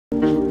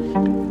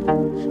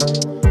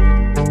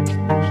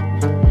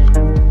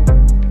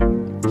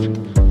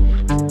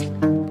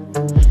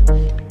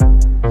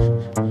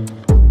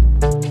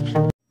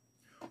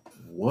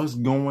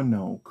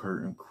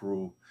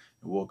crew,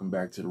 and welcome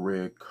back to the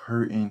Red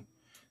Curtain.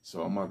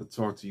 So I'm about to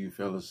talk to you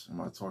fellas. I'm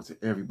about to talk to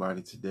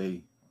everybody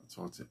today.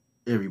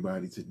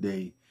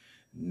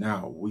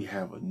 Now we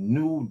have a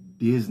new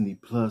Disney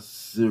Plus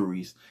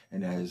series,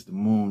 and that is the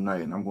Moon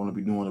Knight, and I'm going to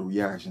be doing a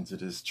reaction to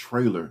this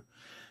trailer.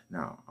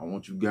 Now, I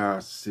want you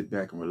guys to sit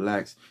back and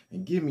relax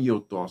and give me your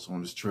thoughts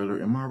on this trailer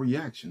and my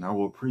reaction. I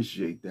will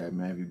appreciate that,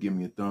 man, if you give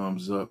me a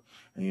thumbs up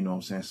and, you know what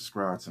I'm saying,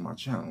 subscribe to my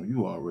channel.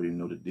 You already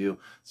know the deal.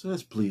 So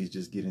let's please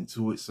just get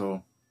into it.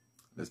 So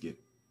let's get it.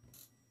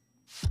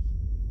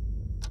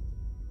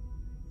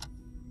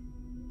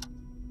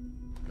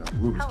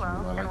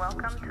 Hello, and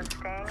welcome to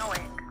Staying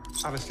Awake.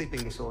 I have a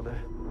sleeping disorder.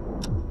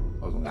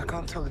 I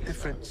can't tell the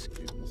difference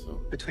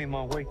between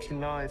my waking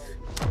life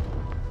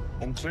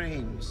and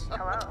dreams.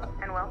 Hello,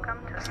 and welcome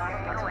to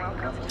Staying Awake.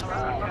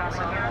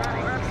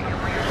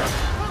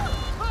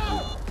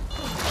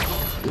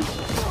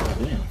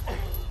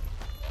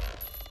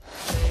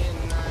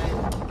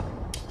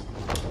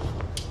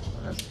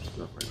 I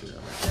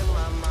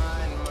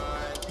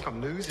think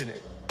I'm losing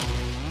it.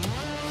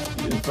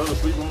 You fell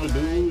asleep on the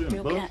dude.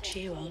 We'll catch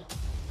you on.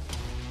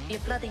 You're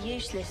bloody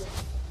useless.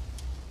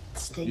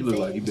 You look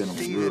like you've been on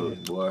the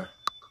good, boy.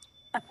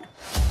 I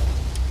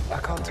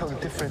can't tell the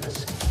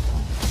difference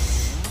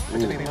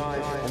between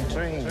life and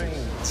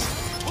dreams.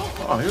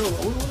 Oh, hell,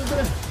 what is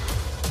that?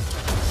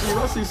 See, if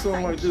I see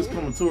something like this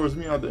coming towards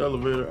me out the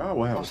elevator, I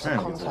will have a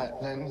panic attack.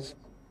 Contact lens.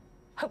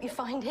 Hope you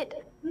find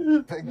it.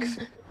 Thanks.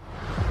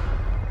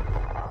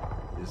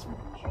 This much.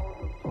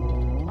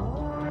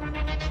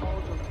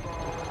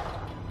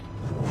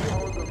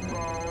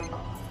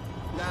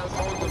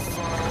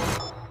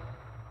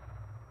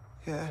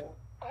 Yeah.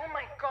 Oh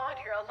my God,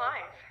 you're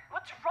alive.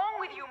 What's wrong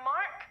with you,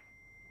 Mark?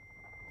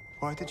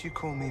 Why did you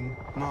call me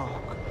Mark?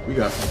 We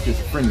got some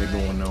schizophrenia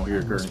going on here,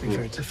 It must be Curtin.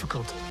 very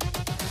difficult.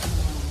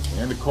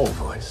 And the cold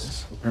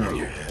Voice apparently.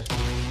 in your head.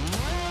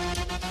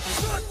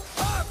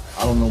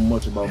 I don't know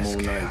much about Moon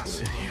Knight, but I'm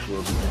sure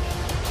it'll be interesting.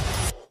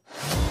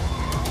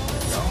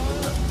 I don't know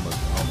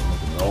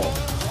nothing at all.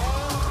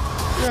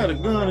 He had a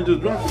gun and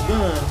just dropped the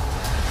gun.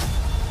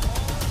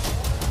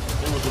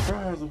 They were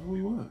surprised of who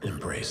he was.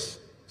 Embrace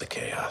the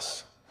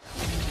chaos.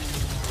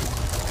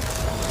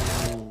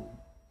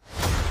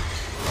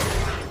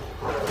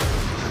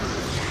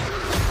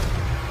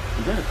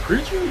 Is that a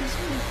creature?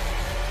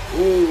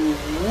 Oh,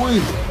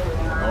 wait.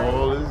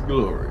 All his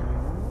glory.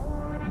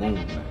 Moon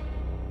Knight.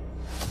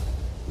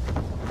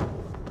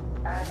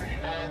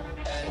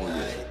 Oh,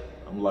 yeah.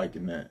 I'm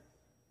liking that.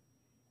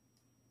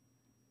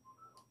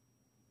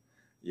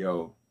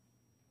 Yo,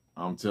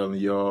 I'm telling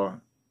y'all,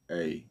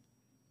 hey,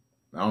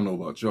 I don't know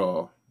about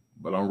y'all,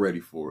 but I'm ready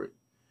for it.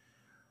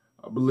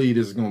 I believe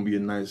this is going to be a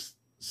nice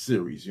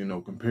series, you know,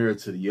 compared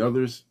to the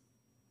others.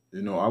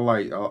 You know, I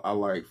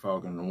like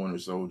Falcon and the Winter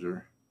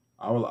Soldier.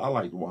 I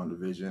liked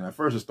WandaVision. At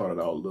first, it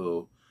started out a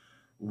little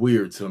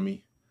weird to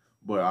me,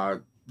 but I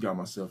got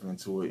myself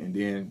into it. And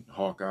then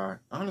Hawkeye.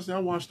 Honestly, I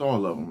watched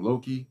all of them.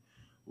 Loki,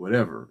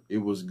 whatever. It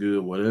was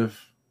good. What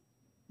if?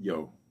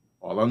 Yo,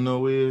 all I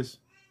know is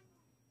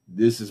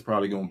this is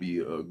probably going to be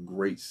a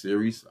great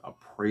series. I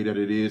pray that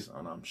it is.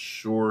 And I'm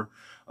sure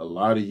a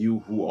lot of you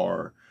who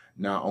are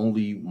not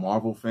only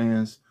Marvel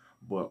fans,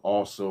 but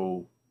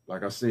also,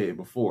 like I said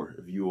before,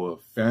 if you're a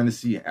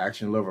fantasy and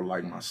action lover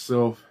like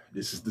myself,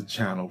 this is the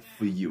channel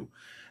for you.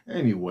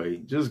 Anyway,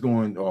 just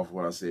going off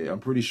what I said, I'm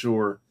pretty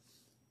sure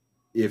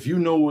if you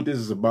know what this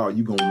is about,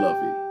 you're going to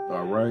love it.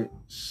 All right?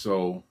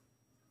 So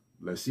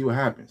let's see what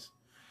happens.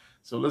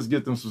 So let's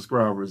get them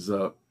subscribers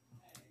up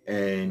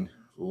and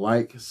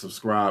like,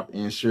 subscribe,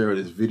 and share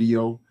this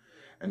video.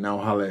 And now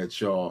holla at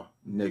y'all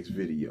next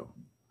video.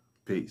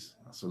 Peace.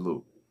 I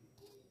salute.